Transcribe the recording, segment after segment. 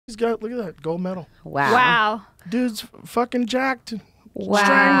He's got, look at that, gold medal. Wow. Wow. Dude's fucking jacked. Wow.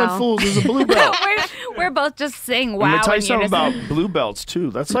 Strangling fools. There's a blue belt. We're both just saying wow. I'm gonna tell you in something unison. about blue belts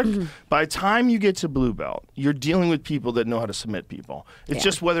too. That's like by the time you get to blue belt, you're dealing with people that know how to submit people. It's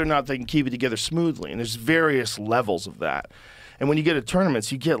just whether or not they can keep it together smoothly, and there's various levels of that. And when you get to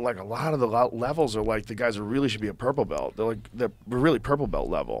tournaments, you get like a lot of the levels are like the guys who really should be a purple belt. They're really purple belt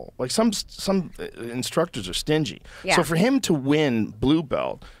level. Like some instructors are stingy. Yeah. So for him to win blue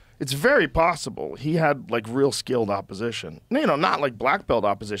belt, it's very possible he had like real skilled opposition. You know, not like black belt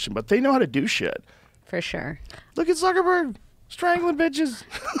opposition, but they know how to do shit. For sure. Look at Zuckerberg strangling bitches.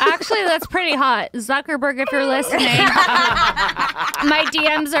 Actually, that's pretty hot. Zuckerberg, if you're listening, my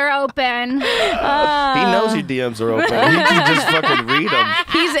DMs are open. He knows your DMs are open. He can just fucking read them.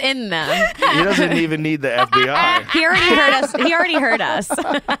 He's in them. He doesn't even need the FBI. He already heard us. He already heard us.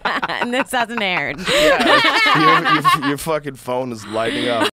 And this hasn't aired. Yeah, your fucking phone is lighting up.